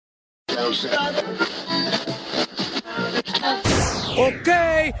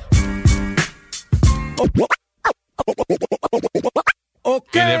Okay.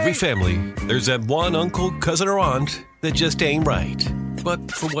 Okay. In every family, there's that one uncle, cousin, or aunt that just ain't right.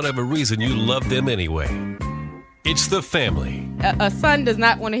 But for whatever reason, you love them anyway. It's the family. A son does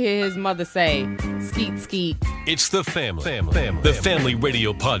not want to hear his mother say, skeet, skeet. It's the family. The Family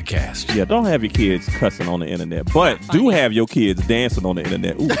Radio Podcast. Yeah, don't have your kids cussing on the internet, but do have your kids dancing on the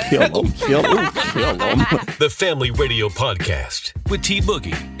internet. Ooh, kill them. Kill them. The Family Radio Podcast with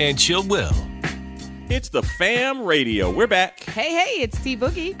T-Boogie and Chill Will. It's the Fam Radio. We're back. Hey, it's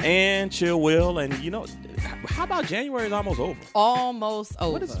T-Boogie. And Chill Will. And, you know, how about January is almost over? Almost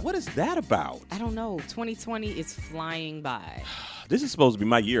over. What is that about? I don't know. 2020 is flying by. This is supposed to be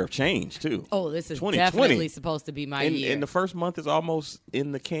my year of change, too. Oh, this is 2020. definitely supposed to be my year. And the first month is almost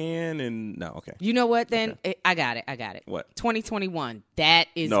in the can. And no, okay. You know what, then? Okay. I got it. What? 2021. That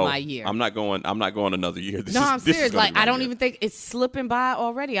is my year. I'm not going another year. I'm serious. Like, I don't even think it's slipping by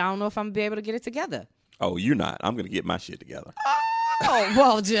already. I don't know if I'm going to be able to get it together. Oh, you're not. I'm going to get my shit together. Oh,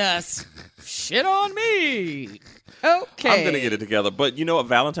 well, just shit on me. Okay. I'm going to get it together. But you know what?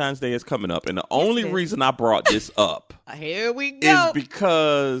 Valentine's Day is coming up. And the only reason I brought this up here we go. is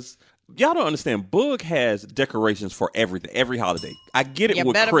because y'all don't understand. Boog has decorations for everything, every holiday. I get it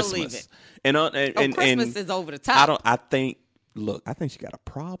with Christmas. Believe it. And Christmas is over the top. I think she got a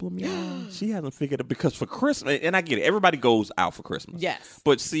problem, y'all. She hasn't figured it because for Christmas, and I get it, everybody goes out for Christmas. Yes.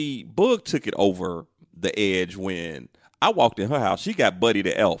 But see, Boog took it over the edge when I walked in her house. She got Buddy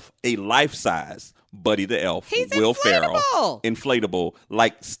the Elf, a life-size Buddy the Elf. He's Will inflatable. Ferrell, inflatable,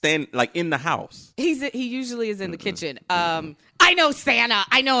 like in the house. He usually is in the kitchen. I know Santa.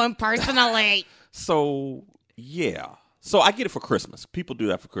 I know him personally. So yeah. So I get it for Christmas. People do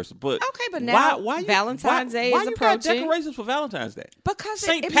that for Christmas. But okay, but now why Valentine's Day is approaching. Why you got decorations for Valentine's Day? Because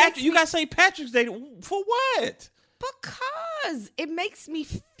St. Patrick. You got St. Patrick's Day for what? Because it makes me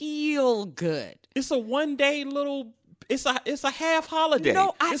feel good. It's a one-day little. It's a half holiday.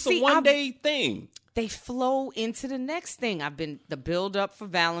 No, it's a one-day thing. They flow into the next thing. I've been the build-up for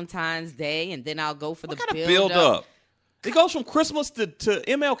Valentine's Day, and then I'll go for what the kind of build-up. It goes from Christmas to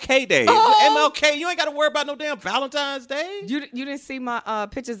MLK Day. Oh! MLK, you ain't got to worry about no damn Valentine's Day. You didn't see my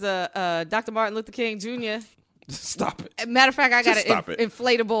pictures of Dr. Martin Luther King Jr.? Stop it. Matter of fact, I got an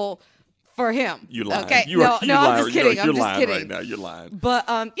inflatable for him. You lying. Okay. No, I'm just kidding. You're lying right now. You're lying. But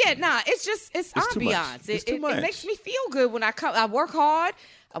it's ambiance. It makes me feel good when I work hard.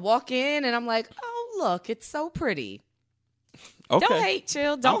 I walk in and I'm like, oh look, it's so pretty. Okay. Don't hate,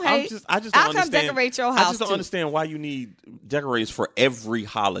 Chill. Don't hate. I'll come decorate your house. I just don't understand why you need decorations for every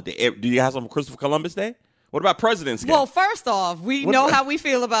holiday. Do you have some for Christopher Columbus Day? What about President's Day? Well, first off, we know how we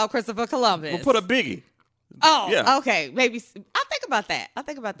feel about Christopher Columbus. We'll put a biggie. Oh, yeah. Okay. Maybe I'll think about that.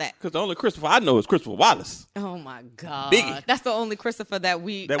 Because the only Christopher I know is Christopher Wallace. Oh my God. Biggie. That's the only Christopher that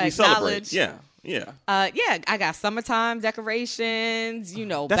we celebrate. Yeah. I got summertime decorations,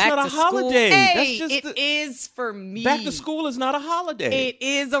 that's back not to a holiday. Hey, it is for me. Back to school is not a holiday. It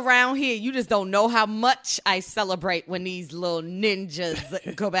is around here. You just don't know how much I celebrate when these little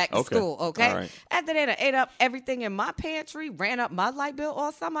ninjas go back to school, okay? All right. After they ate up everything in my pantry, ran up my light bill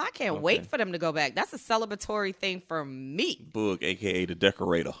all summer, I can't wait for them to go back. That's a celebratory thing for me. Boog, a.k.a. the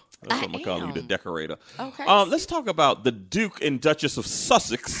decorator. That's what I'm calling you, the decorator. Okay. Let's talk about the Duke and Dutchess of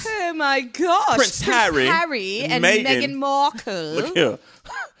Sussex. Oh, my gosh. Prince Harry and Meghan Markle. Look here.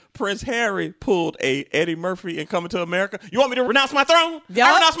 Prince Harry pulled a Eddie Murphy in Coming to America. You want me to renounce my throne? Yep.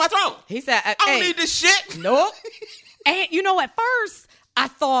 I renounce my throne. He said, I don't need this shit. Nope. And, at first, I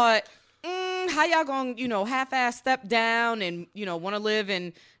thought, how y'all going to, half-ass step down and, want to live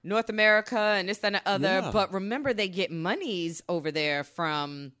in North America and this, that, and the other. Yeah. But remember, they get monies over there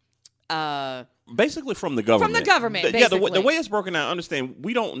from... basically from the government. From the government, the way it's broken down, understand,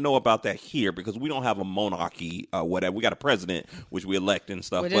 we don't know about that here because we don't have a monarchy or whatever. We got a president, which we elect and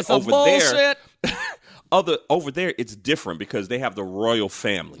stuff. But over bullshit. over there, it's different because they have the royal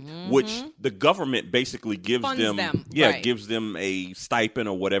family, which the government basically gives Funds them. Gives them a stipend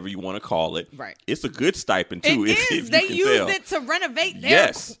or whatever you want to call it. Right. It's a good stipend, too. If they you used can tell. it to renovate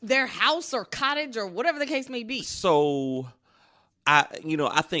their house or cottage or whatever the case may be. So...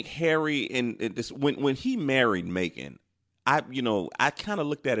 I think Harry and this when he married Meghan, I kind of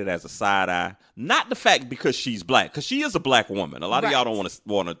looked at it as a side eye. Not the fact because she's black, because she is a black woman. A lot of y'all don't want to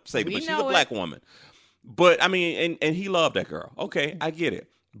say that, but she's a black woman. But I mean, and he loved that girl. Okay, I get it.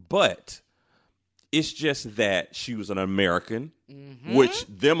 But it's just that she was an American, which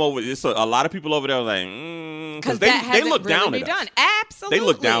it's a lot of people over there are like, because they look down at us. Absolutely, they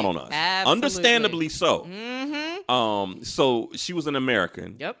look down on us. Absolutely. Understandably so. So she was an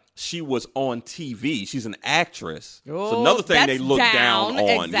American. Yep. She was on TV. She's an actress. Oh, so another thing they that's look down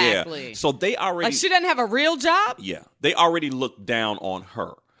on. Exactly. Yeah. So they already Like she doesn't have a real job? Yeah. They already looked down on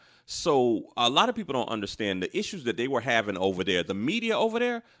her. So a lot of people don't understand the issues that they were having over there. The media over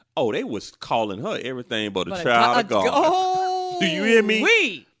there, they was calling her everything but a child of God. Oh, do you hear me?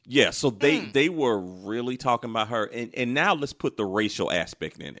 We. Yeah, so they were really talking about her. And now let's put the racial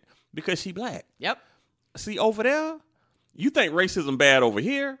aspect in it. Because she black. Yep. See, over there, you think racism bad over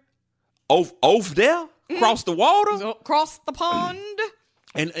here? Over there? Across the water? So, across the pond?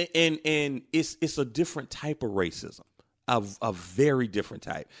 And it's a different type of racism. A very different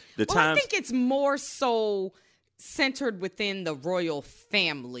type. I think it's more so centered within the royal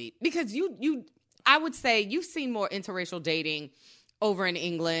family. Because I would say you've seen more interracial dating over in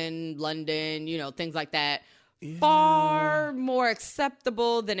England, London, things like that. Yeah. Far more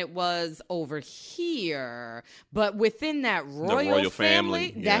acceptable than it was over here. But within that royal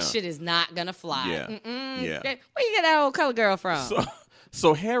family, that shit is not going to fly. Yeah. Yeah. Where you get that old color girl from?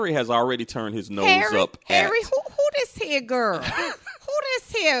 So Harry has already turned his nose up at... Harry, who this here girl? Who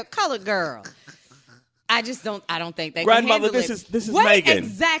this here colored girl? I don't think they can handle it. This is what Meghan.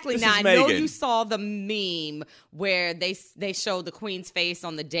 Exactly. This now, is I know Meghan. you saw the meme where they showed the Queen's face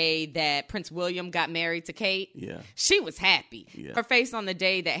on the day that Prince William got married to Kate. Yeah. She was happy. Yeah. Her face on the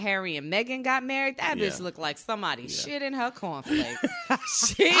day that Harry and Meghan got married, that bitch looked like somebody shit in her cornflakes.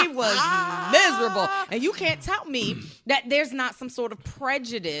 She was miserable. And you can't tell me that there's not some sort of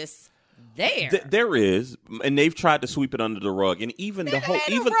prejudice there. There is, and they've tried to sweep it under the rug, and even the whole,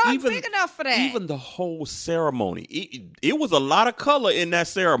 even big enough for that. Even the whole ceremony, it was a lot of color in that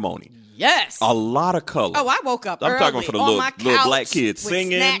ceremony. Yes, a lot of color. Oh, I woke up. I'm early, talking for the on little black kids with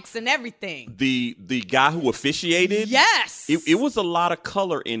singing, snacks and everything. The guy who officiated. Yes, it was a lot of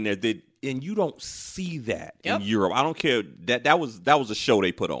color in there and you don't see that in Europe. I don't care. That was a show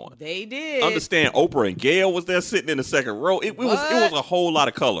they put on. They did. Understand? Oprah and Gail was there sitting in the second row. It was a whole lot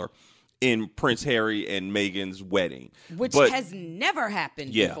of color in Prince Harry and Meghan's wedding, which has never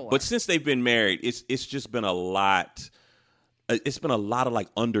happened before. But since they've been married, it's just been a lot. It's been a lot of like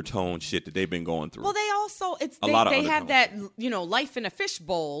undertone shit that they've been going through. Well, they also they have that life in a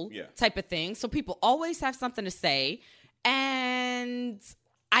fishbowl type of thing. So people always have something to say, and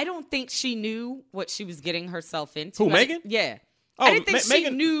I don't think she knew what she was getting herself into. Who, Meghan? Yeah. Oh, I didn't think she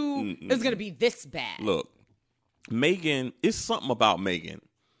Meghan knew it was going to be this bad. Look, Meghan, it's something about Meghan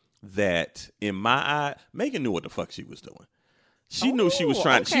that in my eye, Meghan knew what the fuck she was doing. She knew she was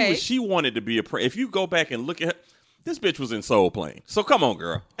trying. Okay. She wanted to be a. If you go back and look at her, this bitch was in Soul Plane. So come on,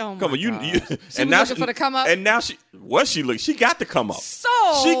 girl. Oh my come on, you. She was looking for the come up. And now she got the come up. So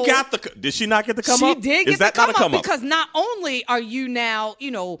she got the. Did she not get the come up? She did Is get that the not come a up because not only are you now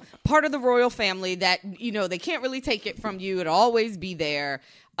part of the royal family that they can't really take it from you. It'll always be there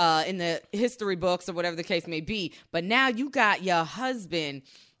in the history books or whatever the case may be. But now you got your husband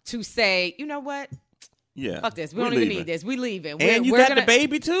to say, you know what? Yeah. Fuck this. We don't even need this. We leaving. And you got the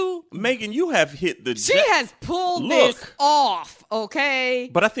baby too? Meghan, you have hit the... She has pulled this off, okay?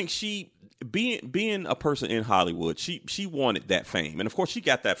 But I think she, being a person in Hollywood, she wanted that fame. And of course, she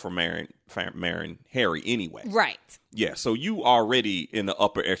got that from marrying Harry anyway. Right. Yeah, so you already in the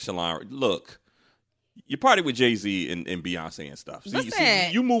upper echelon. Look, you're party with Jay-Z and Beyonce and stuff.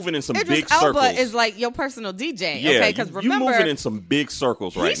 Listen, you moving in some Idris big circles. Elba is like your personal DJ, yeah, okay? Because remember, you moving in some big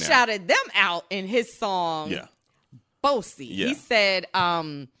circles right now. He shouted them out in his song, Bossy. Yeah. He said,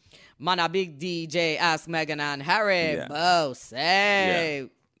 "Mana big DJ ask Meghan and Harry, Bossy."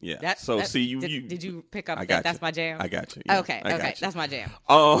 Yeah. Did you pick up that? That's my jam. I got you. Yeah, okay. That's my jam.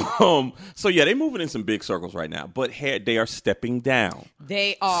 So yeah, they're moving in some big circles right now, but they are stepping down.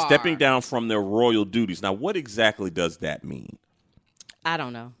 They are stepping down from their royal duties. Now, what exactly does that mean? I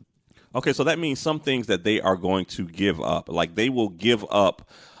don't know. Okay, so that means some things that they are going to give up. Like they will give up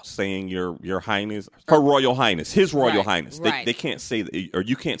saying your highness, her royal highness, his royal highness. They can't say that, or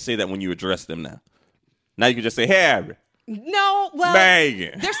you can't say that when you address them now. Now you can just say Harry. No, well,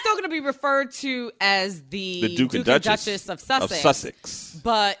 Meghan. They're still going to be referred to as the Duke and Dutchess of Sussex.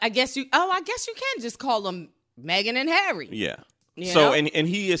 But I guess you can just call them Meghan and Harry. Yeah. You know? know? And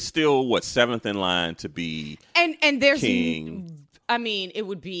he is still seventh in line to be and there's king. I mean, it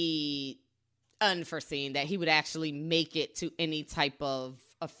would be unforeseen that he would actually make it to any type of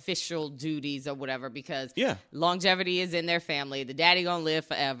official duties or whatever because longevity is in their family. The daddy gonna live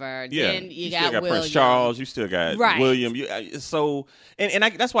forever. Yeah, then you still got William. Prince Charles. You still got William.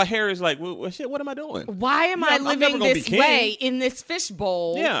 That's why Harry's like, well, shit. What am I doing? Why am I living this way in this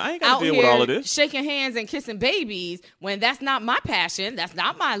fishbowl? Yeah, I ain't got to deal here with all of this. Shaking hands and kissing babies when that's not my passion. That's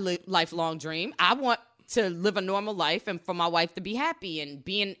not my lifelong dream. I want to live a normal life and for my wife to be happy. And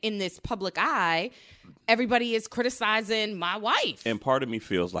being in this public eye, everybody is criticizing my wife. And part of me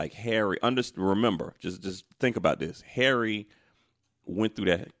feels like Harry, remember, just think about this. Harry went through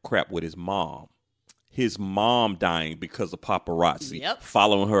that crap with his mom. His mom dying because of paparazzi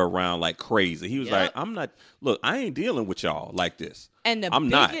following her around like crazy. He was like, I ain't dealing with y'all like this. And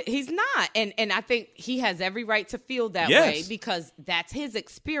he's not. And I think he has every right to feel that way because that's his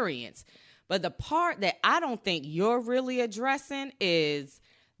experience. But the part that I don't think you're really addressing is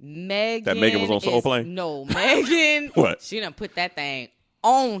Megan. That Megan was on Soul Plane? No, Megan. What? She done put that thing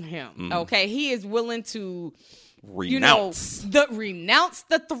on him. Okay. He is willing to renounce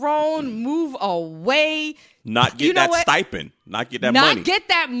the throne, move away, not get stipend, not get that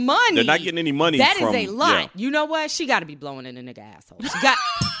money. They're not getting any money. That is a lot. You know what? She got to be blowing it in the asshole. She got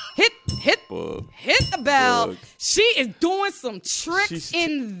hit the bell. Bug. She is doing some tricks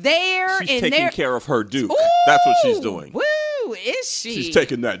in there. She's taking care of her Duke. Ooh, that's what she's doing. Woo, is she? She's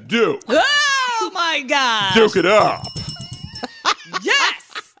taking that Duke. Oh my God, Duke it up. Yes.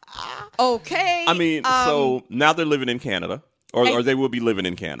 Okay. I mean, so now they're living in Canada, or they will be living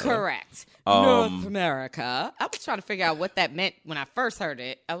in Canada. Correct. North America. I was trying to figure out what that meant when I first heard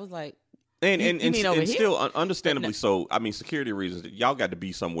it. I was like, and still, understandably so. I mean, security reasons. Y'all got to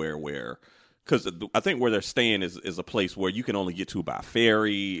be somewhere where, because I think where they're staying is a place where you can only get to by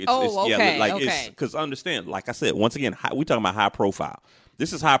ferry. Okay. Because understand, like I said, once again, we're talking about high profile.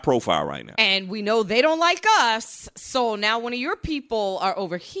 This is high profile right now. And we know they don't like us. So now one of your people are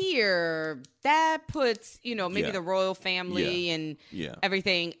over here. That puts, maybe the royal family and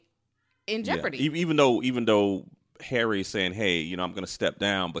everything in jeopardy. Yeah. Even though Harry's saying, hey, I'm going to step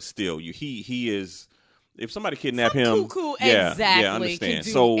down, but still, he is, if somebody kidnap him. Exactly. I understand.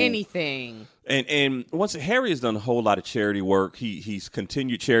 Can do anything. And once Harry has done a whole lot of charity work, he's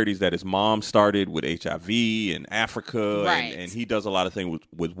continued charities that his mom started with HIV in Africa, right. and he does a lot of things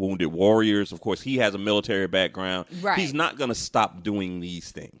with Wounded Warriors. Of course, he has a military background. Right. He's not going to stop doing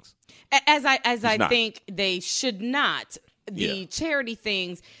these things. As I think they should not. The charity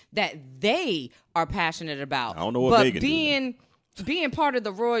things that they are passionate about. I don't know what Megan being part of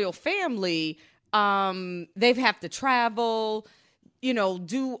the royal family, they have to travel,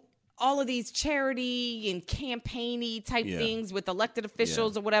 do all of these charity and campaign-y type things with elected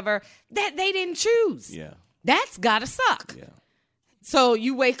officials or whatever that they didn't choose. Yeah. That's gotta suck. Yeah. So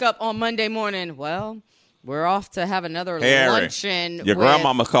you wake up on Monday morning, well, we're off to have another luncheon. Your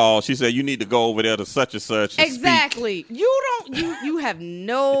grandmama called. She said you need to go over there to such and such. And exactly. Speak. You have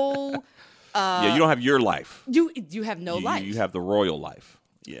no you don't have your life. You have no life. You have the royal life.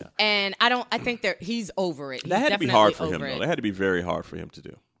 Yeah. And I think he's over it. That had to be hard for him though. That had to be very hard for him to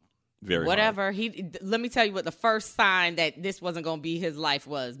do. Very whatever hard. Let me tell you what the first sign that this wasn't going to be his life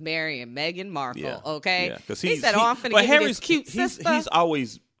was marrying Meghan Markle. Yeah. Okay, yeah. He said, "Oh, I'm finna give you this cute sister." He's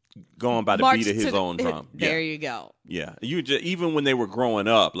always going by the beat of his own drum. There you go. Yeah, even when they were growing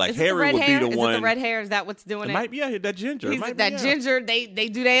up, like Harry would be the one. Is it the red hair? Is that what's doing it? Might be that ginger. Ginger. They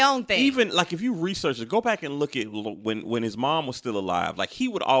do their own thing. Even like if you research it, go back and look at when his mom was still alive. Like he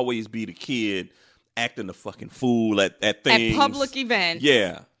would always be the kid acting the fucking fool at things at public events.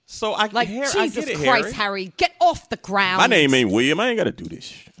 Yeah. So Jesus I get it, Christ, Harry, get off the ground. My name ain't William. I ain't got to do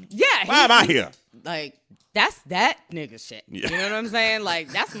this. Yeah. Why am I here? Like, that's that nigga shit. Yeah. You know what I'm saying?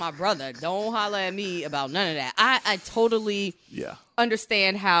 Like, that's my brother. Don't holler at me about none of that. I totally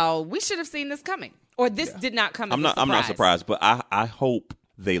understand how we should have seen this coming. Or this did not come as a surprise. I'm not surprised, but I hope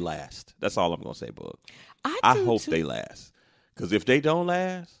they last. That's all I'm going to say, Bug. I hope they last. Because if they don't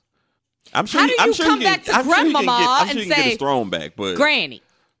last, I'm sure he can get his throne back. But Granny,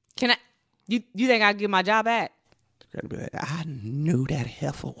 can I? You think I can get my job back? Granny be like, I knew that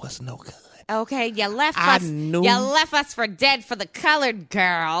heifer was no good. Okay, you left us for dead for the colored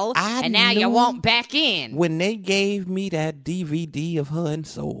girl, and now you won't back in. When they gave me that DVD of her and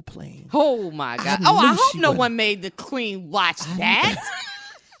Soul Plane. Oh my God! I hope no one made the Queen watch that.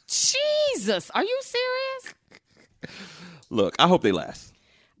 Jesus, are you serious? Look, I hope they last.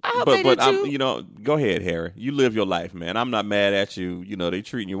 I hope they do too. Go ahead, Harry. You live your life, man. I'm not mad at you. They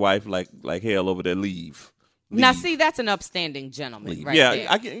treating your wife like hell over there. Leave. Now, see, that's an upstanding gentleman, right there.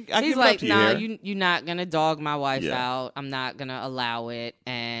 I He's like, to you, you're not gonna dog my wife out. I'm not gonna allow it.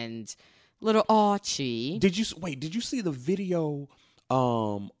 And little Archie, did you see the video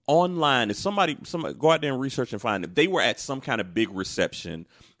online? Is somebody go out there and research and find it? They were at some kind of big reception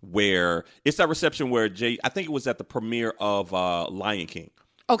where it's that reception where I think it was at the premiere of Lion King.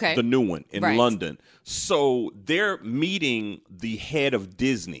 Okay, the new one in London. So they're meeting the head of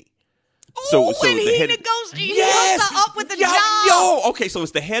Disney. So he negotiates. He hooks her up with the job. Okay, so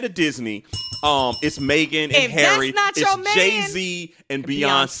it's the head of Disney It's Meghan and If Harry. that's not your It's man, Jay-Z and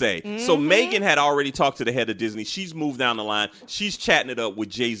Beyonce. Mm-hmm. So Meghan had already talked to the head of Disney. She's moved down the line. She's chatting it up with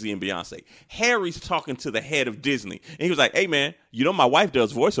Jay-Z and Beyonce. Harry's talking to the head of Disney. And he was like, hey, man, you know my wife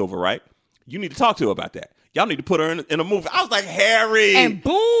does voiceover, right? You need to talk to her about that. Y'all need to put her in a movie. I was like, Harry. And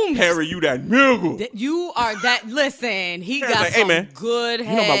boom. Harry, you that nigga. You are that. Listen, he Harry's got like, some hey, man, good you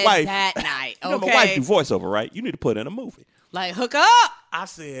head know my wife, that night. Okay? You know my wife do voiceover, right? You need to put her in a movie. Like, hook up. I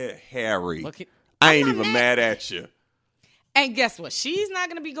said, Harry, Look, I I'm ain't not even mad. mad at you. And guess what? She's not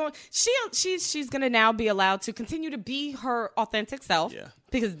going to be going. She's going to now be allowed to continue to be her authentic self. Yeah.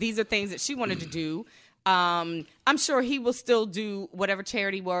 Because these are things that she wanted to do. I'm sure he will still do whatever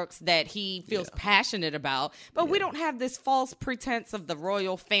charity works that he feels passionate about. But we don't have this false pretense of the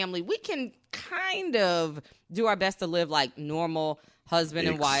royal family. We can kind of do our best to live like normal husband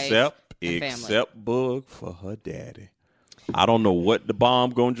and wife and family. Except Boog for her daddy. I don't know what the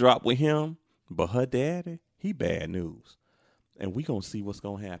bomb gonna drop with him, but her daddy, he bad news. And we gonna see what's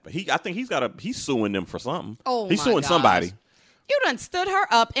gonna happen. I think he's suing them for something. Oh, he's my suing gosh. somebody. You done stood her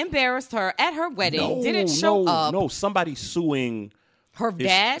up, embarrassed her at her wedding, didn't show up. No, somebody's suing Her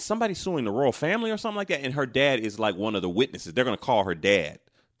dad? Somebody's suing the royal family or something like that, and her dad is like one of the witnesses. They're gonna call her dad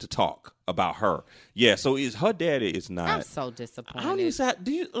to talk about her. Yeah, so her daddy is not. I'm so disappointed. I don't even say.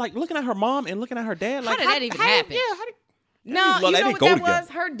 Do you like looking at her mom and looking at her dad? Like, How did that even happen? No, Well, you that know didn't what go that together. was?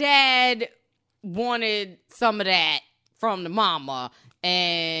 Her dad wanted some of that from the mama,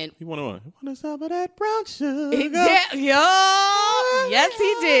 and He wanted some of that brown sugar. yes,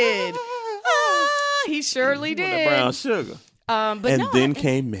 he did. He surely He wanted did. that brown sugar. But And no, then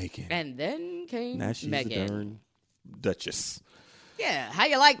came Meghan. and then came Now she's Meghan. the darn Dutchess. Yeah, how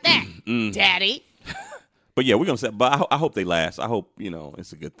you like that, Daddy? But yeah, we're gonna say. But I hope they last. I hope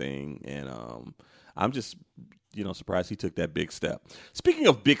it's a good thing. And I'm just surprised he took that big step. Speaking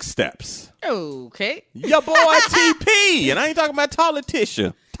of big steps, Okay. your boy TP, and I ain't talking about toilet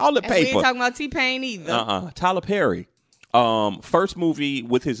tissue, toilet And we paper. ain't talking about T-Pain either. Tyler Perry. First movie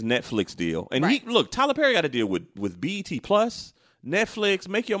with his Netflix deal. And Right. Tyler Perry got a deal with BET Plus, Netflix,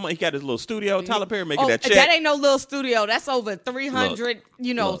 make your money. He got his little studio. Tyler Perry making that check. That ain't no little studio. That's over 300,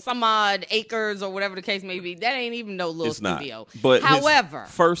 some odd acres or whatever the case may be. That ain't even no little It's not. studio. But however,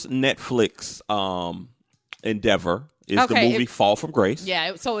 his first Netflix endeavor is the Okay, movie Fall from Grace.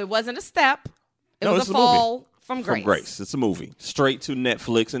 yeah, so it wasn't a step. It No, was it's a a movie. fall from From grace. Grace. It's a movie. Straight to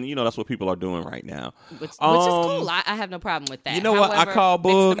Netflix. And, that's what people are doing right now. Which is cool. I have no problem with that. You know what? I However, call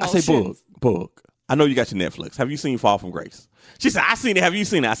Boog. I mixed say, emotions. Boog. I know you got your Netflix. Have you seen Fall from Grace? She said, I seen it. Have you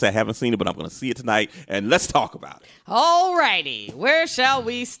seen it? I said, I haven't seen it, but I'm going to see it tonight. And let's talk about it. All righty. Where shall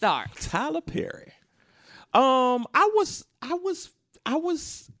we start? Tyler Perry. I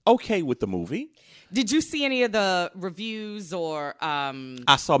was okay with the movie. Did you see any of the reviews or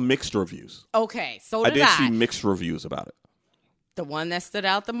I saw mixed reviews. Okay, so I did did I. see mixed reviews about it. The one that stood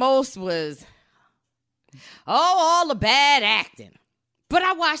out the most was all the bad acting. But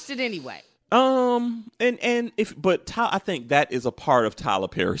I watched it anyway. I think that is a part of Tyler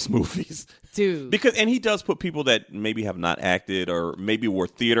Perry's movies. Dude. And he does put people that maybe have not acted or maybe were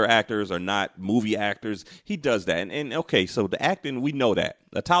theater actors or not movie actors. He does that. And okay, so the acting, we know that.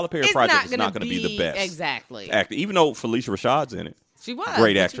 The Tyler Perry It's project not is not going to be the best. Exactly. Acting, even though Felicia Rashad's in it. She was.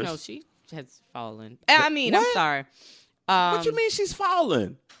 Great but actress. she has fallen. I mean, I'm What? sorry. What you mean she's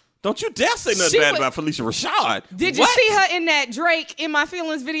fallen? Don't you dare say nothing She bad was- about Felicia Rashad. Did you What? see her in that Drake In My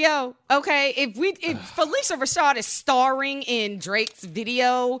Feelings video? Okay, if Felicia Rashad is starring in Drake's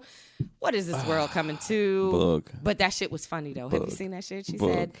video, what is this world coming to? Bug. But that shit was funny though. Have you Bug. seen that shit? She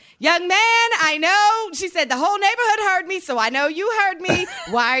Bug. said, "Young man, I know." She said, "The whole neighborhood heard me, so I know you heard me.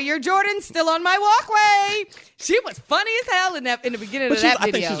 Why are your Jordans still on my walkway?" She was funny as hell in the beginning But of that I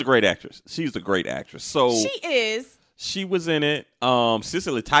video. think she's a great actress. She's a great actress. So She is. she was in it.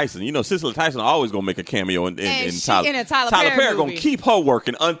 Cicely Tyson. Cicely Tyson always gonna make a cameo in she Tyler. in a Tyler Perry gonna movie. keep her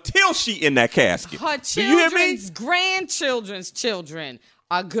working until she in that casket. Her Do you hear me? children's grandchildren's children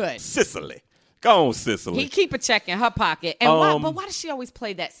are good. Cicely. Go on, Cicely. He keep a check in her pocket. And Um, why does she always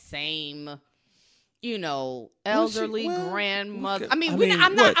play that same, elderly grandmother? I mean,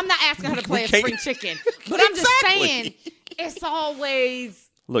 I'm what? not asking her to play a can't- spring chicken, but I'm just Exactly. saying it's always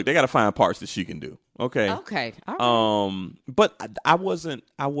Look, they gotta find parts that she can do. Okay. okay. All right. But I wasn't.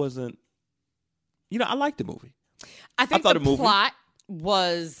 I liked the movie. I think thought the the movie- plot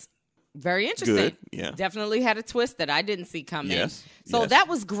was very interesting. Good, yeah. Definitely had a twist that I didn't see coming. Yes, So yes. that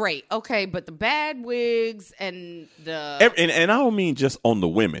was great. Okay, but the bad wigs and the And I don't mean just on the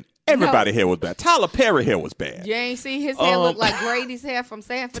women. Everybody hair was bad. Tyler Perry hair was bad. you ain't see his hair look like Grady's hair from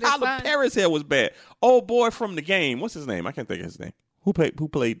Sanford and Tyler Son? Perry's hair was bad. Old boy from the game. What's his name? I can't think of his name. Who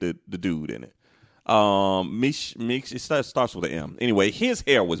played the dude in it? It starts with an M. Anyway, his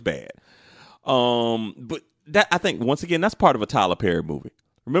hair was bad. But that, I think, once again, that's part of a Tyler Perry movie.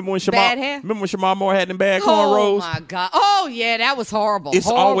 Remember when Shamar Moore had them bad cornrows? Oh my God! Oh yeah, that was horrible. It's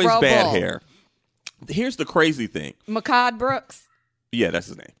always bad hair. Here's the crazy thing. Mehcad Brooks. Yeah, that's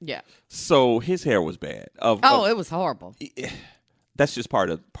his name. Yeah. So his hair was bad. It was horrible. That's just part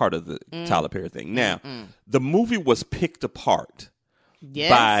of the Tyler Perry thing. Now, the movie was picked apart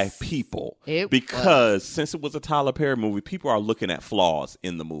by people because since it was a Tyler Perry movie, people are looking at flaws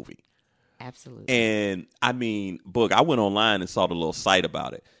in the movie. Absolutely. And I mean, Boog, I went online and saw the little site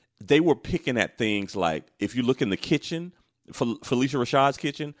about it. They were picking at things like, if you look in the kitchen, Felicia Rashad's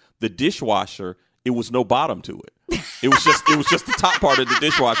kitchen, the dishwasher, it was no bottom to it. It was just the top part of the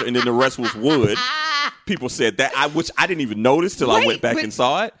dishwasher, and then the rest was wood. People said that, which I didn't even notice till I went back and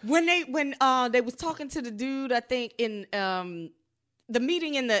saw it. When they was talking to the dude, I think in the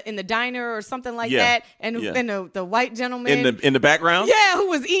meeting in the diner or something like that, and the white gentleman in the background, who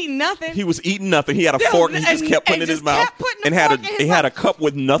was eating nothing. He was eating nothing. He had a fork and he just kept putting it in his mouth, and had a cup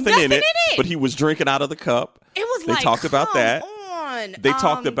with nothing in it, but he was drinking out of the cup. It was they talked about that. On. They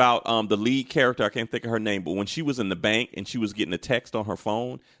talked about the lead character. I can't think of her name, but when she was in the bank and she was getting a text on her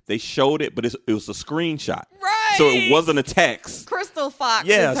phone, they showed it, but it was a screenshot. Right. So it wasn't a text. Crystal Fox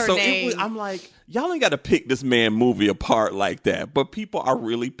is her name. I'm like, y'all ain't got to pick this man movie apart like that, but people are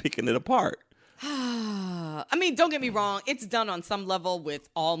really picking it apart. I mean, don't get me wrong. It's done on some level with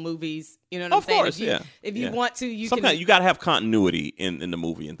all movies. You know what I'm saying? Of course, if you want to, you sometimes can. You got to have continuity in the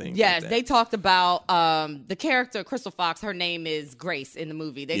movie and things. Yes, like that. they talked about the character Crystal Fox. Her name is Grace in the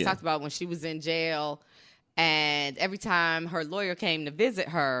movie. They talked about when she was in jail, and every time her lawyer came to visit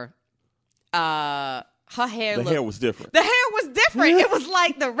her, her hair hair was different. The hair was different. It was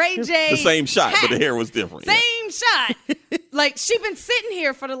like the Ray J. The same shot, hat. but the hair was different. Same shot. Like, she been sitting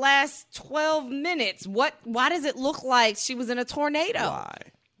here for the last 12 minutes. Why does it look like she was in a tornado?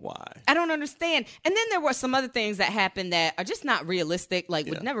 Why? I don't understand. And then there were some other things that happened that are just not realistic,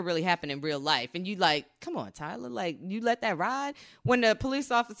 would never really happen in real life. And you like, come on, Tyler, like, you let that ride? When the police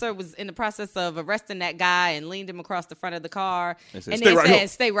officer was in the process of arresting that guy and leaned him across the front of the car, and said, they said,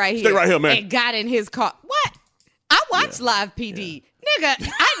 stay right here. Stay right here, man. And got in his car. What? I watched Live PD. Nigga,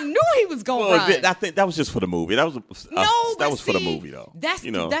 I knew he was going to run. I think that was just for the movie. That was for the movie, though.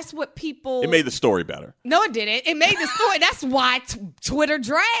 That's what people... It made the story better. No, it didn't. It made the story. That's why Twitter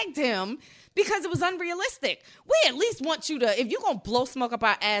dragged him, because it was unrealistic. We at least want you to, if you're going to blow smoke up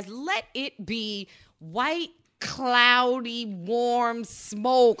our ass, let it be white, cloudy, warm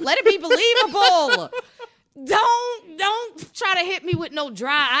smoke. Let it be believable. Don't try to hit me with no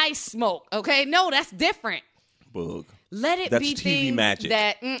dry ice smoke, okay? No, that's different. Boog. Let it That's be TV magic.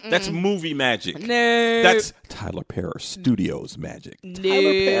 That's movie magic. No. That's Tyler Perry Studios magic.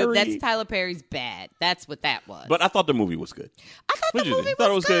 No, that's Tyler Perry's bad. That's what that was. But I thought the movie was good. I thought the movie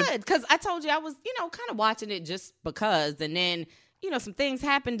was good. Because I told you I was, kind of watching it just because. And then, some things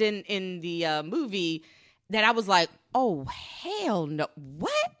happened in the movie that I was like, oh, hell no.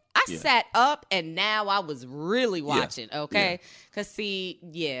 What? I sat up and now I was really watching, okay? Because,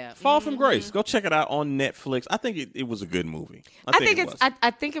 Fall from Grace. Go check it out on Netflix. I think it was a good movie. I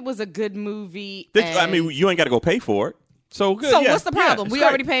think it was a good movie. I mean, you ain't got to go pay for it. So good. So what's the problem? We great.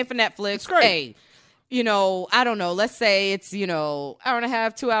 already paying for Netflix. It's great. Hey, I don't know. Let's say it's, hour and a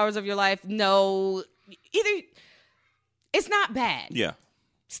half, 2 hours of your life. No, either it's not bad. Yeah.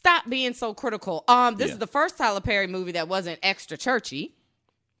 Stop being so critical. This is the first Tyler Perry movie that wasn't extra churchy.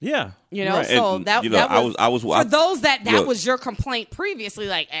 Yeah, right. So and, that was for those that was your complaint previously.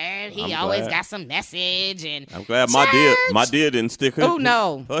 Like, he always got some message, and I'm glad my dear didn't stick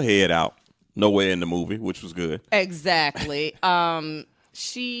her head out nowhere in the movie, which was good. Exactly. We're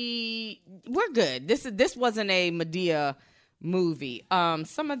good. This wasn't a Medea movie.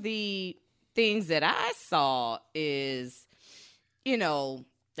 Some of the things that I saw is,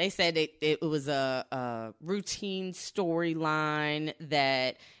 they said it was a routine storyline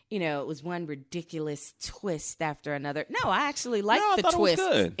that, it was one ridiculous twist after another. No, I actually liked the twist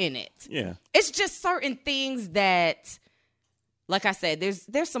in it. Yeah. It's just certain things that, like I said,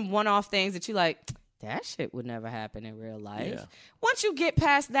 there's some one-off things that you like, that shit would never happen in real life. Yeah. Once you get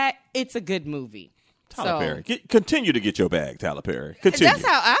past that, it's a good movie. Tyler Perry. Continue to get your bag, Tyler Perry. Continue. That's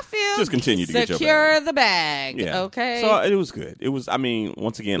how I feel. Just continue to get your bag. Secure the bag. Yeah. Okay. So it was good. It was,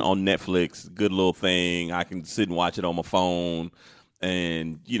 once again, on Netflix, good little thing. I can sit and watch it on my phone.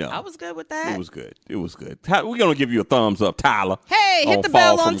 And, I was good with that. It was good. We're going to give you a thumbs up, Tyler. Hey, hit the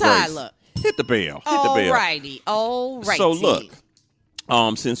bell on Tyler. Hit the bell. Alrighty. So, look,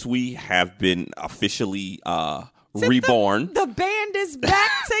 since we have been officially reborn. The band is back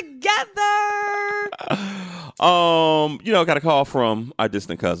together. Got a call from our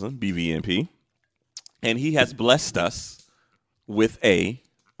distant cousin, BVMP, and he has blessed us with a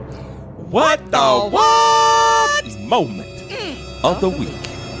What the What moment of the week.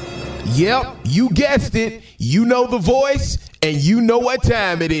 Yep, you guessed it. You know the voice, and you know what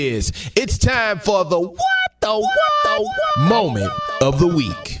time it is. It's time for the What the moment of the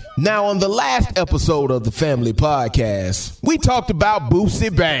week. Now, on the last episode of the Family Podcast, we talked about Boosie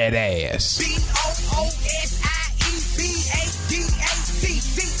Badass.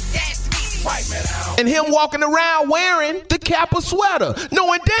 And him walking around wearing the Kappa sweater,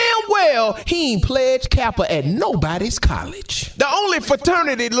 knowing damn well he ain't pledged Kappa at nobody's college. The only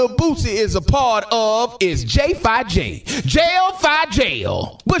fraternity Lil Boosie is a part of is J5J, Jail 5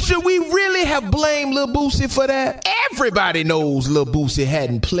 Jail. But should we really have blamed Lil Boosie for that? Everybody knows Lil Boosie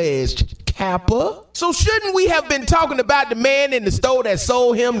hadn't pledged Kappa. So shouldn't we have been talking about the man in the store that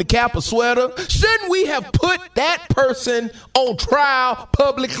sold him the Kappa sweater? Shouldn't we have put that person on trial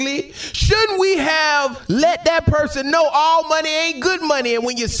publicly? Shouldn't we have let that person know all money ain't good money, and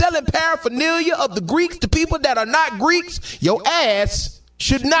when you're selling paraphernalia of the Greeks to people that are not Greeks, your ass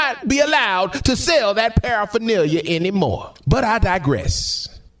should not be allowed to sell that paraphernalia anymore? But I digress.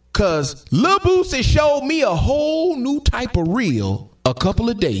 Cause Lil Boosie showed me a whole new type of reel a couple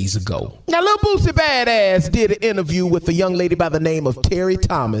of days ago. Now, Lil Boosie Badass did an interview with a young lady by the name of Terry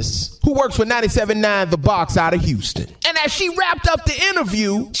Thomas, who works for 97.9 The Box out of Houston. And as she wrapped up the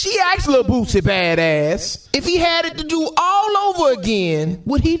interview, she asked Lil Boosie Badass if he had it to do all over again,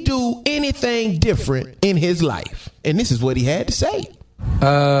 would he do anything different in his life? And this is what he had to say.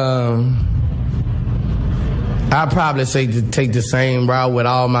 I'd probably say to take the same route with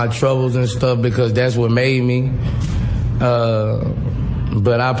all my troubles and stuff, because that's what made me.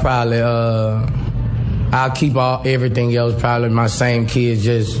 But I probably, I'll keep everything else, probably my same kids,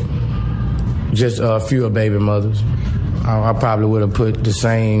 just fewer baby mothers. I probably would have put the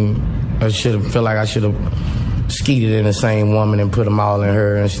same, I feel like I should have skeeted in the same woman and put them all in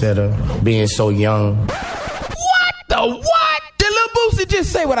her instead of being so young. What the what? Did Lil Boosie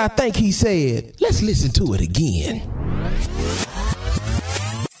just say what I think he said? Let's listen to it again.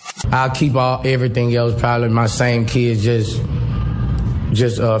 I'll keep everything else, probably my same kids, just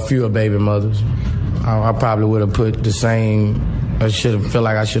fewer baby mothers. I probably would have put the same, I feel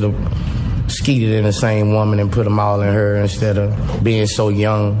like I should have skeeted in the same woman and put them all in her instead of being so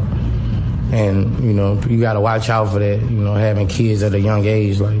young. And, you got to watch out for that, having kids at a young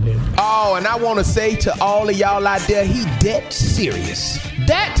age like that. Oh, and I want to say to all of y'all out there, he dead serious.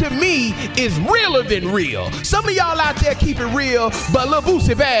 That to me is realer than real. Some of y'all out there keep it real, but Lil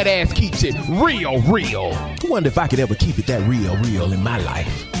Boosie Badass keeps it real. I wonder if I could ever keep it that real in my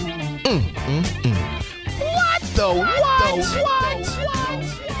life. What the what?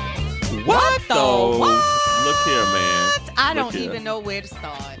 What the what? Look here, man. I don't even know where to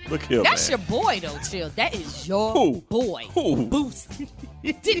start. Look here, That's man. your boy, though, Chill. That is your boy. Who? Boosie.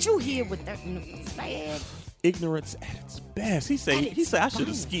 Did you hear what that said? Ignorance at its best. He said I should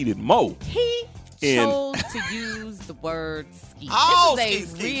have skeeted more. He chose to use the word ski. Oh,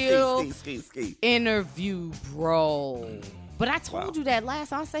 this is a real interview, bro. But I told you that last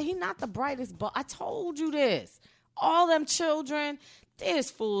time. I said he not the brightest, but I told you this. All them children,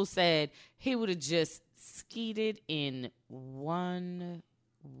 this fool said he would have just skeeted in one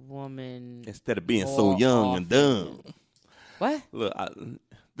woman instead of being so young and dumb. What? Look,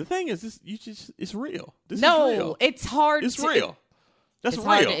 the thing is, it's real. This is no, real. it's hard. It's real. That's it's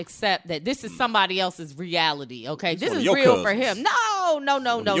real. hard to accept that this is somebody else's reality. Okay, this is your real cousins. for him. No.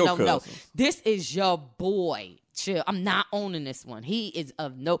 Cousins. This is your boy. Chill. I'm not owning this one. He is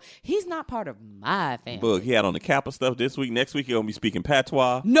he's not part of my family. Look, he had on the Kappa stuff this week. Next week, he'll be speaking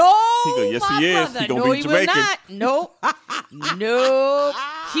patois. No, yes, he is. brother. He gonna no, be he Jamaican. will not. No.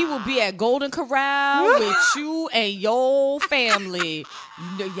 He will be at Golden Corral with you and your family.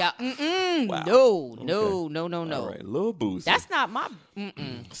 Yeah. Wow. No. All right, Lil Boosie. That's not my.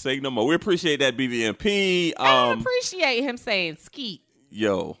 Say no more. We appreciate that, BVMP. I appreciate him saying skeet.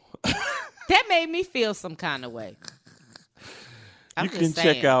 Yo. That made me feel some kind of way. You can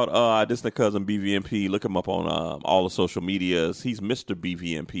check out Distant Cousin BVMP. Look him up on all the social medias. He's Mr.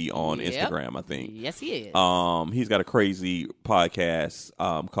 BVMP on Instagram, I think. Yes, he is. He's got a crazy podcast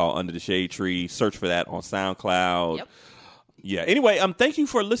called Under the Shade Tree. Search for that on SoundCloud. Yep. Yeah. Anyway, thank you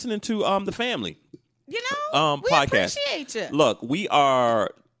for listening to The Family. We podcast. appreciate you. Look, we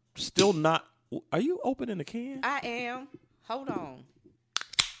are still not. Are you opening the can? I am. Hold on.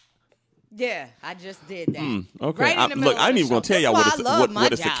 Yeah, I just did that. Okay. Right in the middle Look, I ain't even going gonna to tell y'all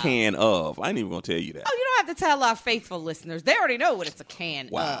what it's a can of. I ain't even gonna tell you that. Oh, you don't have to tell our faithful listeners. They already know what it's a can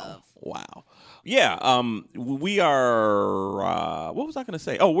of. Wow. Yeah. We are. What was I gonna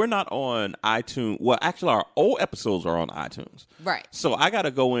say? Oh, we're not on iTunes. Well, actually, our old episodes are on iTunes. Right. So I got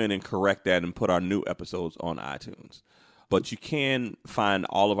to go in and correct that and put our new episodes on iTunes. But you can find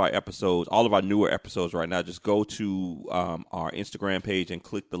all of our episodes, all of our newer episodes right now. Just go to our Instagram page and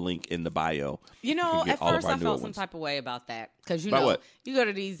click the link in the bio. You know, at first I felt some type of way about that. Because, you know, you go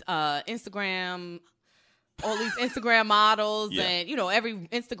to these Instagram, all these Instagram models and, you know, every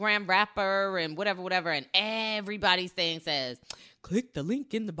Instagram rapper and whatever, and everybody's thing says, click the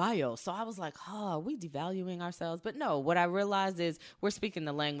link in the bio. So I was like, are we devaluing ourselves? But no, what I realized is we're speaking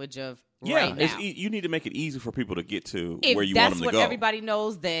the language of right now. You need to make it easy for people to get to if where you want them to go. If that's what everybody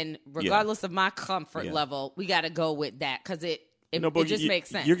knows, then regardless of my comfort level, we got to go with that because it just makes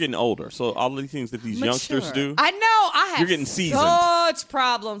sense. You're getting older, so all of these things that these youngsters do. I know. I have you're getting seasoned. Such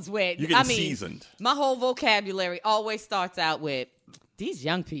problems with. You're getting seasoned. My whole vocabulary always starts out with these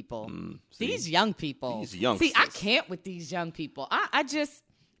young people. These young people. These youngsters. See, I can't with these young people. I just.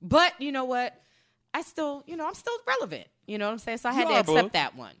 But you know what? I still, I'm still relevant. You know what I'm saying? So I had to accept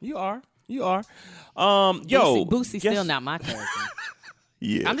that one. You are. Yo, Boosie still not my cousin.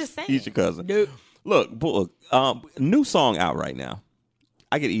 Yeah, I'm just saying. He's your cousin. Nope. Look, new song out right now.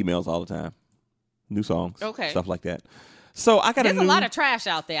 I get emails all the time. New songs, stuff like that. So I got There's a lot of trash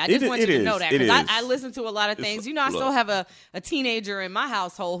out there. I just want you to know that because I listen to a lot of things. I still have a teenager in my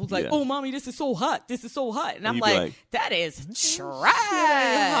household who's like, "Oh, mommy, this is so hot. This is so hot," and I'm like, "That is trash."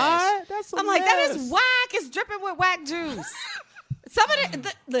 I'm like, "That is whack. It's dripping with whack juice." Some of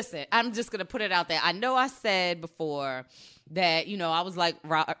it. Listen, I'm just gonna put it out there. I know I said before that I was like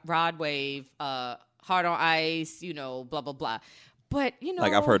Rod Wave, Hard on Ice, blah blah blah. But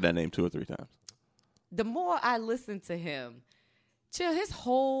like I've heard that name 2 or 3 times. The more I listen to him, Chill, his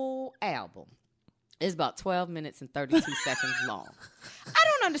whole album is about 12 minutes and 32 seconds long. I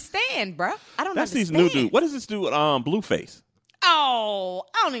don't understand, bro. I don't understand. That's these new dudes. What does this do with Blueface? Oh,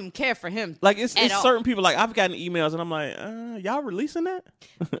 I don't even care for him. Like it's certain people. Like I've gotten emails and I'm like, y'all releasing that?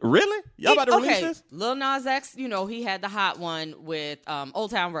 Really? Y'all about to release this? Lil Nas X, he had the hot one with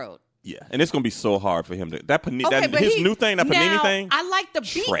Old Town Road. Yeah, and it's gonna be so hard for him to his new thing, that Panini thing. I like the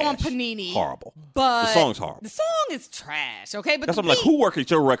beat trash. on Panini. Horrible. But the song's horrible. The song is trash. Okay, but that's what I'm like. Who worked at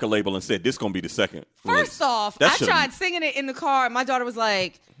your record label and said this gonna be the second? First off, I tried singing it in the car, and my daughter was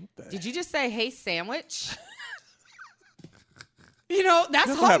like, "Did you just say hey sandwich?"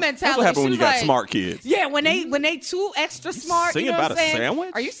 That's her mentality. That's what happened when you got smart kids. Yeah, when they too extra smart. Singing about a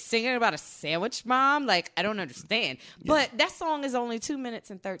sandwich? Are you singing about a sandwich, Mom? Like, I don't understand. Yeah. But that song is only 2 minutes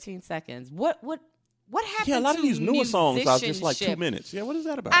and 13 seconds. What happened? Yeah, a lot to of these newer songs are just like 2 minutes. Yeah, what is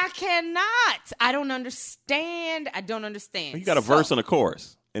that about? I cannot. I don't understand. You got a verse and a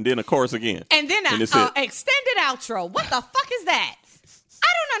chorus, and then a chorus again, and then an extended outro. What the fuck is that? I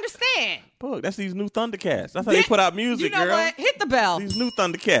don't understand. Look, that's these new Thundercats. That's how they put out music, girl. You know what? Hit the bell. These new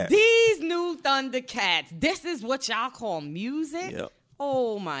Thundercats. This is what y'all call music? Yep.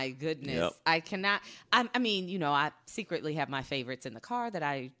 Oh, my goodness. Yep. I cannot. I I secretly have my favorites in the car that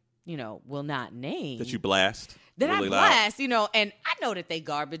I, will not name. That you blast. That really I blast, and I know that they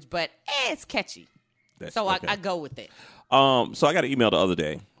garbage, but it's catchy. I go with it. So I got an email the other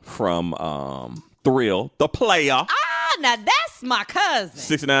day from Thrill, the player. Now that's my cousin.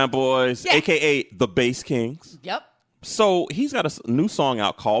 69 Boys, a.k.a. the Bass Kings. Yep. So he's got a new song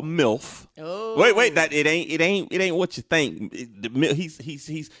out called MILF. Oh. Wait, that it ain't what you think.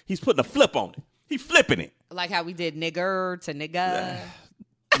 He's putting a flip on it. He's flipping it. Like how we did nigger to nigga.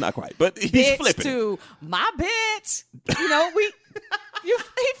 Not quite, but he's bitch flipping to it. My bitch. He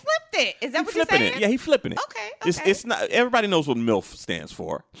flipped it. Is that what you're saying? Yeah, he's flipping it. Okay. It's not. Everybody knows what MILF stands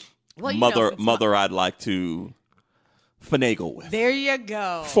for. Well, mother, I'd like to finagle with. There you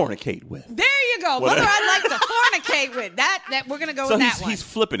go. Fornicate with. There you go. Mother, I'd like to fornicate with. That we're gonna go with that one. He's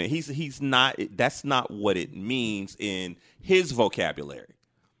flipping it. He's not. That's not what it means in his vocabulary.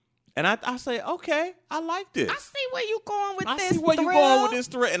 And I say, okay, I like this. I see where you going with this. I see where you going with this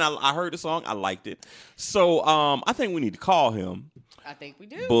thread. And I heard the song. I liked it. So I think we need to call him. I think we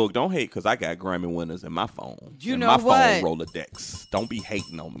do. Boog, don't hate because I got Grammy winners in my phone. You know my what? phone Rolodex. Don't be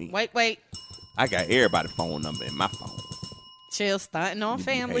hating on me. Wait. I got everybody's phone number in my phone. Chill stunting on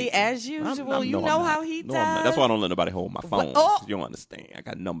family as usual. You know how he does. That's why I don't let nobody hold my phone. Oh. You don't understand. I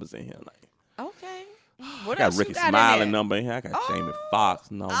got numbers in here. Okay. What I else got Ricky you got Smiley in there? number in here. I got Jamie Foxx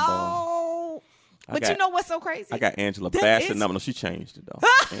number. Oh. But you know what's so crazy? I got Angela Bassett number. No, she changed it though.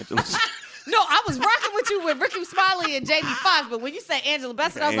 Angela. No, I was rocking with you with Ricky Smiley and Jamie Foxx, but when you say Angela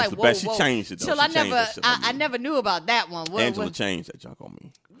Bassett, I was like, whoa. She changed it, though. Chill, I never knew about that one. Angela changed that junk on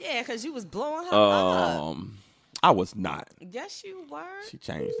me. Yeah, because you was blowing her up. I was not. Yes, you were. She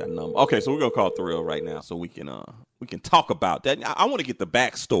changed that number. Okay, so we're gonna call Thrill right now so we can talk about that. I want to get the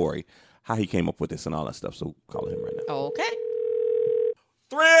backstory, how he came up with this and all that stuff. So call him right now. Okay.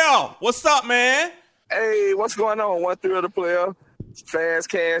 Thrill, what's up, man? Hey, what's going on? One Thrill the player. Fast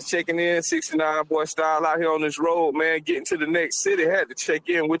Cash checking in, 69 boy style out here on this road, man. Getting to the next city, had to check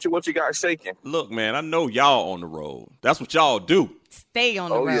in. What you got shaking? Look, man, I know y'all on the road. That's what y'all do. Stay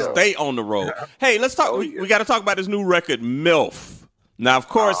on the road. Yeah. Stay on the road. Hey, let's talk. We got to talk about this new record, MILF. Now, of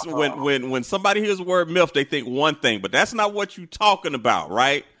course, when somebody hears the word MILF, they think one thing, but that's not what you're talking about,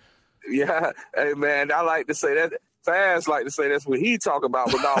 right? Yeah. Hey, man, I like to say that. Fans like to say that's what he talk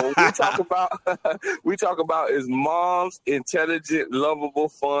about, but no, what we talk about is moms, intelligent, lovable,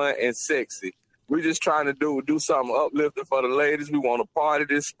 fun, and sexy. We're just trying to do something uplifting for the ladies. We want to party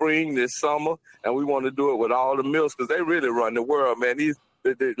this spring, this summer, and we want to do it with all the MILFs because they really run the world, man.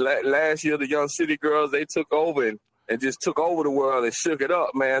 Last year, the young city girls, they took over and just took over the world and shook it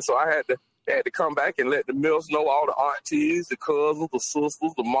up, man. So I had to come back and let the MILFs know, all the aunties, the cousins, the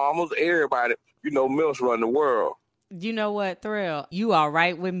sisters, the mamas, everybody. MILFs run the world. You know what, Thrill? You all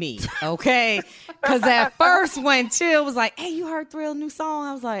right with me, okay? Because at first when Chill was like, hey, you heard Thrill new song?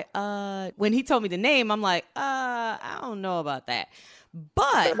 I was like, when he told me the name, I'm like, I don't know about that.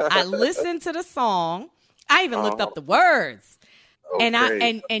 But I listened to the song. I even looked up the words.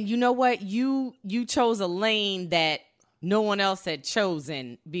 Okay. And you know what? You chose a lane that no one else had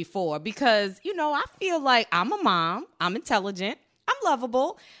chosen before because, I feel like I'm a mom. I'm intelligent. I'm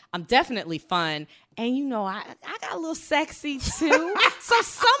lovable. I'm definitely fun. And, I got a little sexy, too. So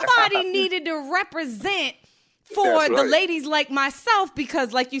somebody needed to represent for the ladies like myself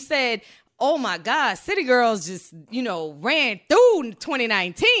because, like you said, oh, my God, City Girls just, ran through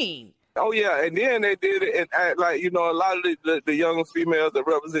 2019. Oh, yeah, and then they did it, and a lot of the younger females that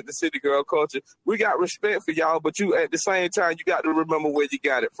represent the city girl culture, we got respect for y'all, but you, at the same time, you got to remember where you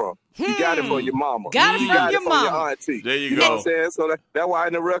got it from. You got it from your mama. Got it from your mama. Your auntie. There you know go. What I'm saying? So that's why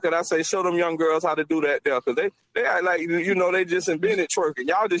in the record I say, show them young girls how to do that there, because they act like, they just invented twerking.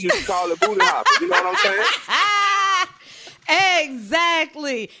 Y'all just used to call it booty hopping. You know what I'm saying?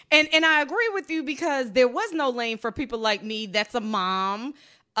 Exactly. And I agree with you because there was no lane for people like me that's a mom,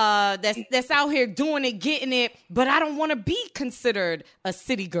 that's out here doing it, getting it, but I don't want to be considered a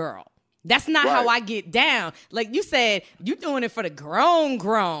city girl. That's not how I get down. Like you said, you doing it for the grown.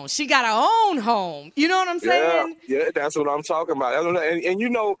 She got her own home. You know what I'm saying? Yeah, that's what I'm talking about. And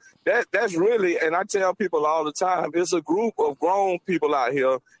that's really, and I tell people all the time, it's a group of grown people out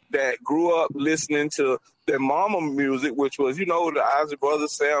here that grew up listening to their mama music, which was, the Isley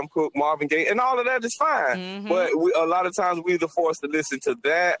Brothers, Sam Cooke, Marvin Gaye, and all of that is fine. Mm-hmm. But a lot of times we either forced to listen to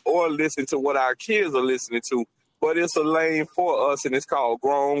that or listen to what our kids are listening to. But it's a lane for us, and it's called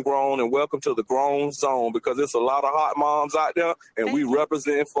Grown, and welcome to the Grown Zone because there's a lot of hot moms out there, and we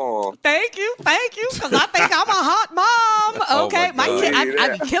represent for them. Thank you, because I think I'm a hot mom. Okay, my kid,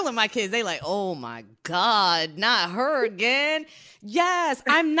 I be killing my kids. They like, oh my God, not her again. Yes,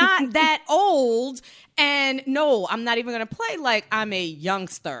 I'm not that old, and no, I'm not even gonna play like I'm a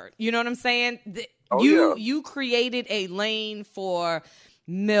youngster. You know what I'm saying? You created a lane for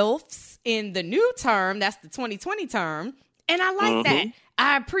MILFs in the new term. That's the 2020 term. And I like that.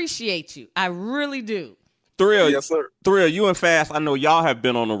 I appreciate you. I really do. Thrill, yes, sir. Thrill, you and Fast, I know y'all have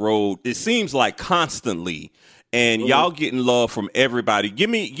been on the road, it seems like constantly, and y'all getting love from everybody. Give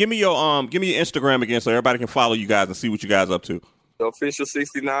me your Instagram again so everybody can follow you guys and see what you guys up to. The official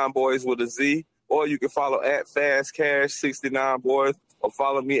 69 Boys with a Z, or you can follow at Fast Cash 69 Boys. Or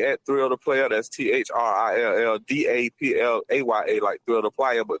follow me at Thrill the Player. That's ThriLLDAPLAYA, like Thrill the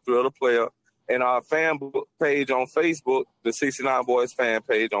Player, but Thrill the Player. And our fan page on Facebook, the 69 Boys fan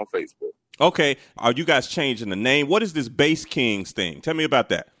page on Facebook. Okay. Are you guys changing the name? What is this Bass Kings thing? Tell me about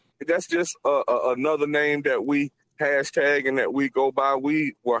that. That's just another name that we hashtag and that we go by.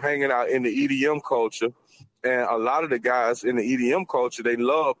 We were hanging out in the EDM culture. And a lot of the guys in the EDM culture, they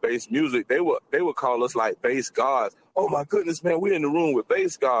love bass music. They would call us like bass gods. Oh my goodness, man, we're in the room with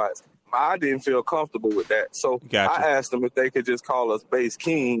bass gods. I didn't feel comfortable with that. So I asked them if they could just call us Bass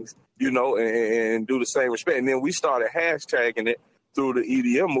Kings, and do the same respect. And then we started hashtagging it through the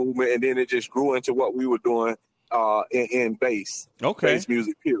EDM movement, and then it just grew into what we were doing in bass. Okay. Bass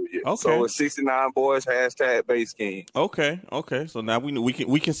music, period. Okay. So it's 69 Boys, hashtag Bass Kings. Okay. So now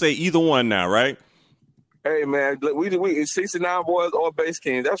we can say either one now, right? Hey man, we 69 Boys or Bass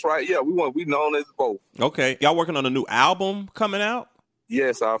Kings. That's right. Yeah, we known as both. Okay, y'all working on a new album coming out?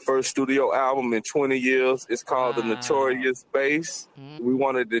 Yes, our first studio album in 20 years. It's called The Notorious Bass. We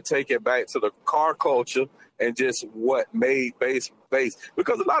wanted to take it back to the car culture and just what made bass bass.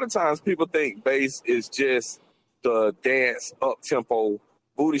 Because a lot of times people think bass is just the dance, up-tempo,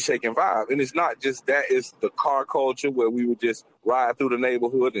 booty-shaking vibe. And it's not just that. It's the car culture where we would just ride through the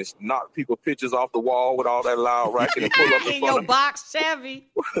neighborhood and knock people pictures off the wall with all that loud racket and pull up in front your box Chevy.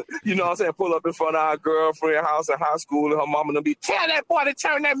 You know what I'm saying? Pull up in front of our girlfriend house in high school, and her mama gonna be, tell that boy to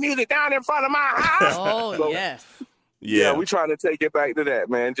turn that music down in front of my house. Oh, so, yes. Yeah, we trying to take it back to that,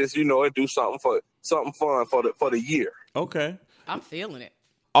 man. Just, and do something fun for the year. Okay. I'm feeling it.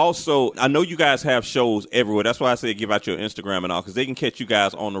 Also, I know you guys have shows everywhere. That's why I said give out your Instagram and all, because they can catch you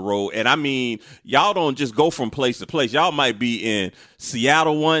guys on the road. And I mean, y'all don't just go from place to place. Y'all might be in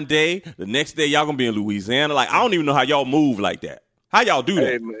Seattle one day. The next day, y'all going to be in Louisiana. Like, I don't even know how y'all move like that. How y'all do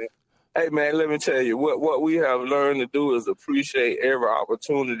that? Hey, man, let me tell you, what we have learned to do is appreciate every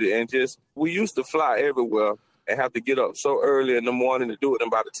opportunity. And we used to fly everywhere and have to get up so early in the morning to do it.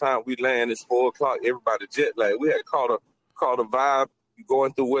 And by the time we land, it's 4 o'clock. Everybody jet lag. We had caught a vibe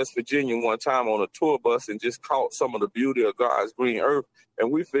going through West Virginia one time on a tour bus and just caught some of the beauty of God's green earth.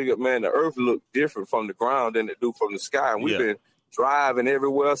 And we figured, man, the earth looked different from the ground than it do from the sky. And we've been driving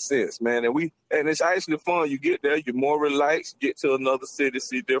everywhere since, man. And it's actually fun. You get there, you're more relaxed, get to another city,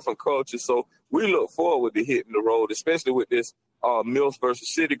 see different cultures. So we look forward to hitting the road, especially with this MILFS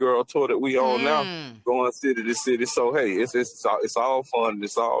versus City Girl tour that we on now, going city to city. So, hey, it's all fun and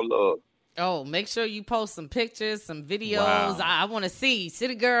it's all love. Oh, make sure you post some pictures, some videos. Wow. I want to see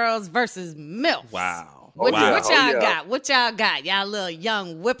City Girls versus MILFs. Wow. What y'all got? What y'all got? Y'all little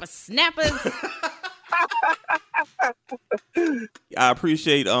young whippersnappers? I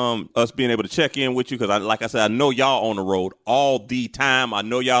appreciate us being able to check in with you because, like I said, I know y'all on the road all the time. I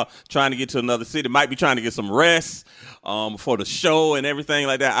know y'all trying to get to another city. Might be trying to get some rest for the show and everything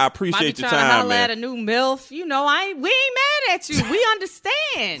like that. I appreciate your time, man. Trying to holler at a new MILF. We ain't mad at you. We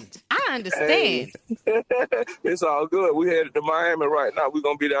understand. I understand. Hey. It's all good. We headed to Miami right now. We're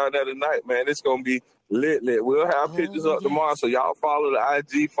going to be down there tonight, man. It's going to be lit. We'll have pictures up tomorrow. So y'all follow the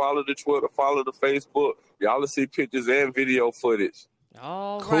IG, follow the Twitter, follow the Facebook. Y'all will see pictures and video footage.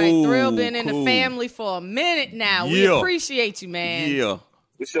 All right. Thrill been in the family for a minute now. We appreciate you, man. Yeah.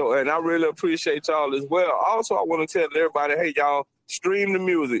 For sure. And I really appreciate y'all as well. Also, I want to tell everybody, hey, y'all, stream the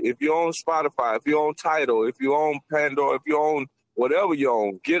music. If you're on Spotify, if you're on Tidal, if you're on Pandora, if you're on whatever you're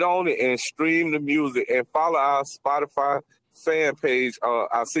on, get on it and stream the music and follow our Spotify fan page,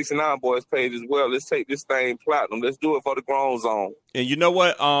 our 69 Boys page as well. Let's take this thing platinum. Let's do it for the Grown Zone. And you know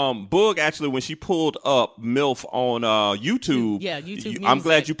what? Boog, actually, when she pulled up MILF on YouTube, YouTube I'm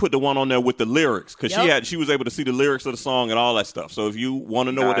glad you put the one on there with the lyrics because she was able to see the lyrics of the song and all that stuff. So if you want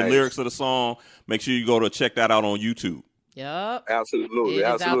to know what the lyrics of the song, make sure you go to check that out on YouTube. Yep. Absolutely.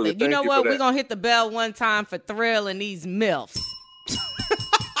 You know what? We're going to hit the bell one time for Thrill and these MILFs.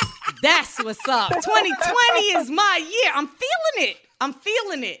 That's what's up. 2020 is my year. I'm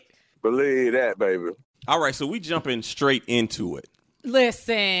feeling it. Believe that, baby. All right, so we jumping straight into it.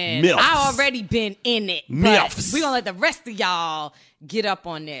 Listen, MILFs. I already been in it. MILFs. We're going to let the rest of y'all get up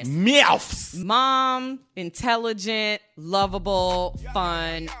on this. MILFs. Mom, intelligent, lovable,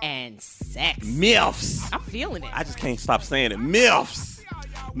 fun, and sexy. MILFs. I'm feeling it. I just can't stop saying it. MILFs.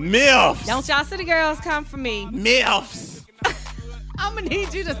 MILFs. Don't y'all city girls come for me. MILFs. I'm going to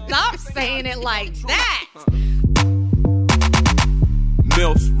need you to stop saying it like that.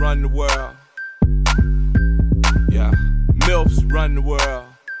 MILFs run the world. Yeah. MILFs run the world.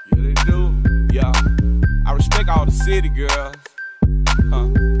 Yeah, they do. Yeah. I respect all the city girls.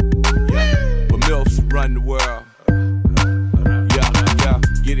 Yeah. But MILFs run the world. Yeah.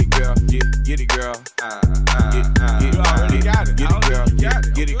 Get it, girl. Get it, girl. You already got it. Get it, girl.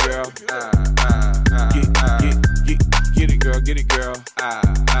 Get it, girl. Get it, girl. Get it, girl.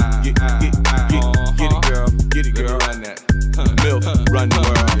 Get it, girl. Get it, girl. Run that. MILF, run the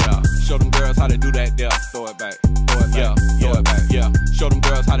world. Yeah. Show them girls how to do that there. Throw it back. Yeah. Throw it back. Yeah. Show them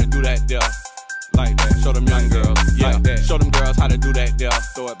girls how to do that there. Like that. Show them young girls. Yeah. Like that. Show them girls how to do that there.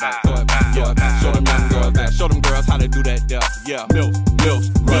 Throw it back. Throw it back. Yeah. Show them young girls that. Show them girls how to do that there. Yeah.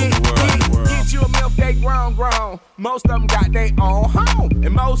 MILFs, run the world. Get you a MILF, they grown. Most of them got their own home.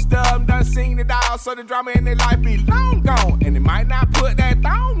 And most of them done seen it all. So the drama in their life be long gone. And they might not put that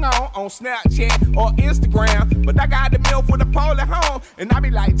thong on Snapchat or Instagram. But I got the MILF with a pole at home. And I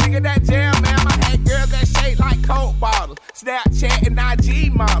be like, jigga that jam, man. I had girls that shake like Coke bottles. Snapchat and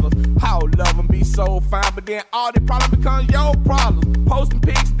IG models. How love them be so fine. But then all the problem becomes your problem. Posting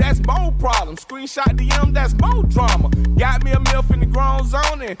pics, that's more problems. Screenshot DM, that's more drama. Got me a MILF in the grown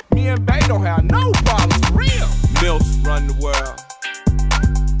zone. And me and Bay don't have no problems. For real. MILFs run the world.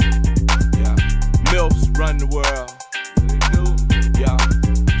 run the world. They do. Yeah.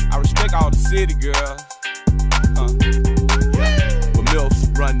 I respect all the city girls. Yeah. But MILFs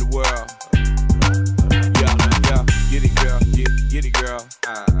run the world. Yeah. Get it, girl. Get it, girl.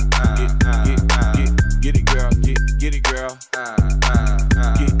 Get it, girl. Get it, girl. Get it, girl. Get it, girl.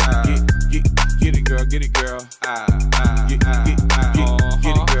 Get it,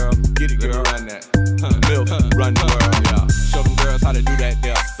 girl. Get it, girl. Run that. MILFs run the world. Yeah. Show them girls how to do that.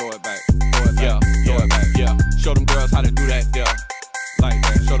 Yeah. Throw it back. Yeah. Throw it back. Yeah. Show them girls how to do that. Yeah. Like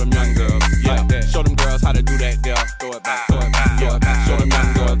that. Show them young girls. Yeah. Like that. Show them girls how to do that. Yeah. Throw it back. Throw it back. Yeah. Show them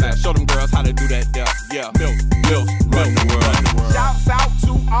young girls that. Show them girls how to do that. Yeah. Yeah. MILFs run the world. Shouts out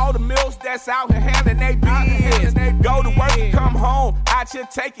to all the MILFs that's out here handling they business. Go to work and come home, out here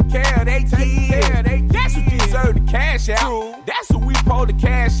taking care of they kids. That's who deserve the cash out. That's who we pull the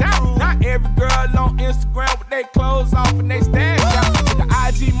cash out. Not every girl on Instagram with their clothes off and they stash out. Took an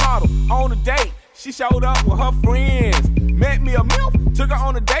IG model on a date. She showed up with her friends. Met me a MILF, took her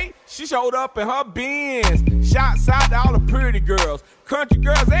on a date. She showed up in her Benz. Shouts out to all the pretty girls, country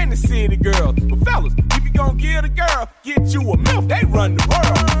girls and the city girls. But fellas, if you gon' get a girl, get you a MILF. They run the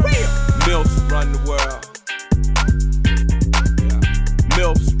world. Real. MILFs run the world. Yeah.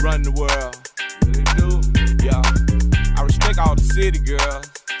 MILFs run the world. Yeah, they do. Yeah. I respect all the city girls.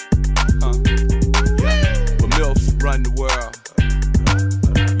 Yeah. But MILFs run the world.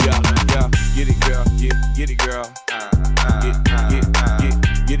 Yeah. Get it, girl. Get it, girl. Get it, girl.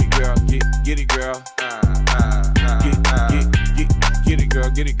 Get it, girl. Get it, girl.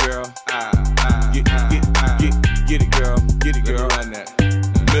 Get it, girl. Get it, girl. Get it, girl. Run that.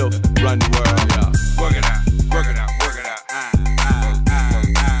 MILF run the world. Yeah. Work it out. Work it out. Work it out.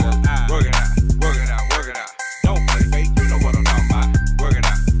 Work it out. Work it out. Work it out. Don't play fake. You know what I'm talking about. Work it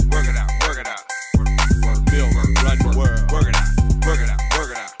out. Work it out. Work it out. MILF run the world. Work it out. Work it out.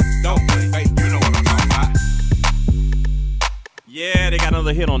 Work it out. Don't play fake. You know what I'm talking about. Yeah, they got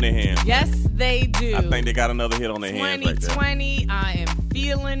another hit on their hands. Yes, they do. I think they got another hit on their hands right there. 2020, I am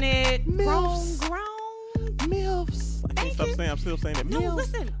feeling it. MILFs. Grown. MILFs. I can't stop saying. I'm still saying that. No, MILFs.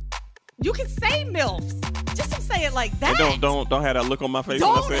 listen. You can say MILFs. Just don't say it like that. And don't have that look on my face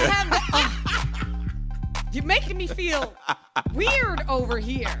Don't when I say it. have that. You're making me feel weird over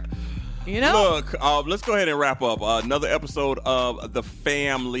here. You know? Look, let's go ahead and wrap up another episode of The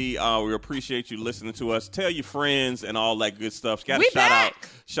Family. We appreciate you listening to us. Tell your friends and all that good stuff. Got to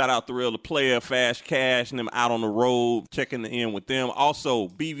shout out Thrill the Player, Fast Cash, and them out on the road, checking in with them. Also,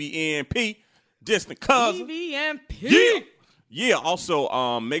 BVNP, Distant Cousin. BVNP. Yeah.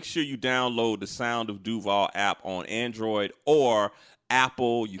 Also, make sure you download the Sound of Duval app on Android or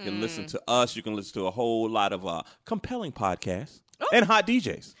Apple. You can listen to us. You can listen to a whole lot of compelling podcasts and hot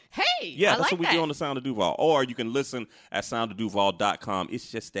DJs. Hey, yeah, I that's like what we that. do on the Sound of Duval. Or you can listen at soundofduval.com. It's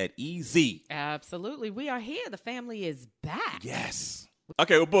just that easy. Absolutely. We are here. The family is back. Yes.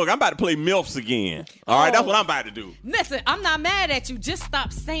 Okay, well, Boog, I'm about to play MILFs again. All right, that's what I'm about to do. Listen, I'm not mad at you. Just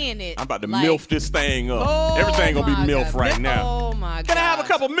stop saying it. I'm about to MILF this thing up. Everything going to be MILF right now. Oh, my God. Can I have a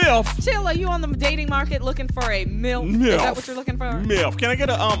couple MILF? Chill, are you on the dating market looking for a MILF? Is that what you're looking for? MILF. Can I get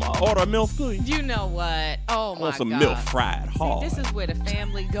a order of MILF, please? You know what? Oh, my God. I want some MILF fried hard. See, this is where the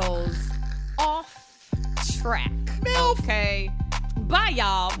family goes off track. MILF. Okay. Bye,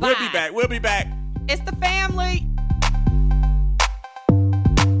 y'all. Bye. We'll be back. It's the family.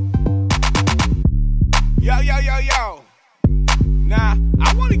 Yo. Now,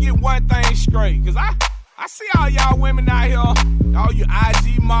 I want to get one thing straight, because I see all y'all women out here, all you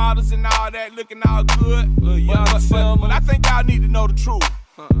IG models and all that, looking all good. But I think y'all need to know the truth.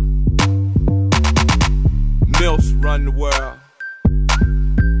 MILFs run the world.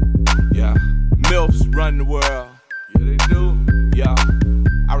 Yeah. MILFs run the world. Yeah, they do. Yeah.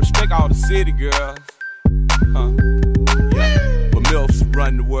 I respect all the city girls. Yeah. But MILFs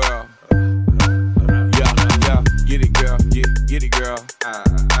run the world. Get it, girl. Get it, girl.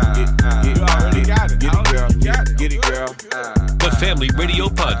 You already got it. Get it, girl. Get it, girl. The Family Radio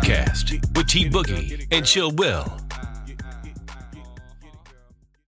Podcast with T-Boogie and Chill Will.